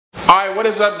Alright, what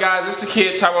is up guys? It's the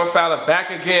kid Tyrone Fowler back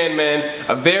again, man.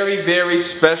 A very, very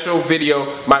special video.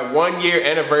 My 1-year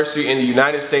anniversary in the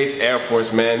United States Air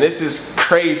Force, man. This is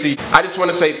crazy. I just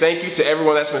want to say thank you to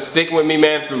everyone that's been sticking with me,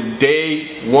 man, through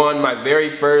day one. My very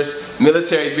first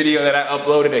military video that I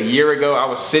uploaded a year ago. I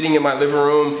was sitting in my living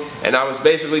room and I was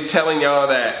basically telling y'all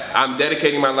that I'm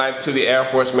dedicating my life to the Air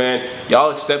Force, man. Y'all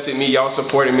accepted me, y'all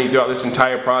supported me throughout this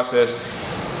entire process.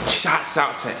 Shouts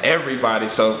out to everybody,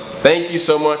 so thank you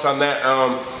so much on that.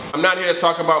 I'm not here to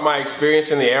talk about my experience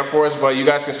in the Air Force, but you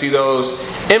guys can see those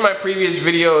in my previous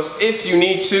videos if you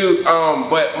need to,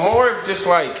 but more of just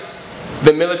like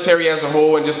the military as a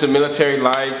whole and just the military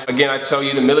life. Again, I tell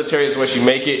you, the military is what you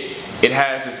make it. It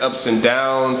has its ups and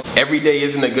downs. Every day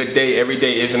isn't a good day, every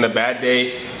day isn't a bad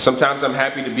day. Sometimes I'm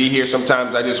happy to be here,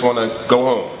 sometimes I just want to go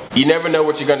home. You never know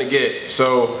what you're gonna get,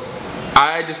 so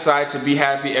I decide to be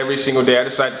happy every single day. I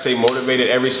decide to stay motivated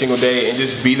every single day and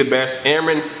just be the best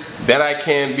airman that I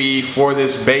can be for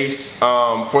this base,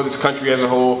 for this country as a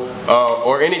whole,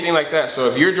 or anything like that. So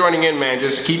if you're joining in, man,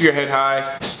 just keep your head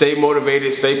high, stay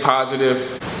motivated, stay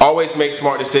positive, always make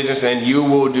smart decisions, and you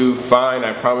will do fine.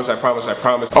 I promise, I promise, I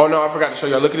promise. Oh no, I forgot to show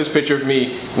y'all. Look at this picture of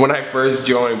me when I first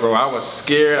joined, bro. I was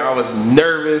scared, I was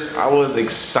nervous, I was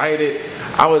excited.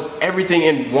 I was everything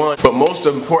in one, but most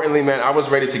importantly, man, I was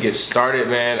ready to get started,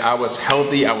 man. I was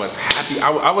healthy, I was happy,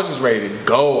 I was just ready to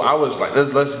go. I was like,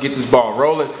 let's get this ball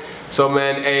rolling. So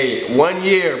man, hey, 1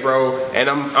 year, bro, and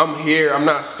I'm here, I'm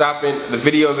not stopping. The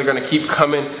videos are gonna keep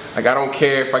coming. Like, I don't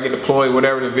care if I get deployed,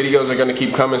 whatever, the videos are gonna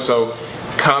keep coming. So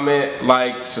comment,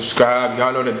 like, subscribe,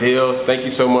 y'all know the deal. Thank you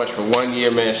so much for 1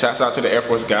 year, man. Shouts out to the Air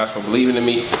Force guys for believing in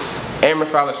me. Airman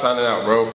Fowler signing out, bro.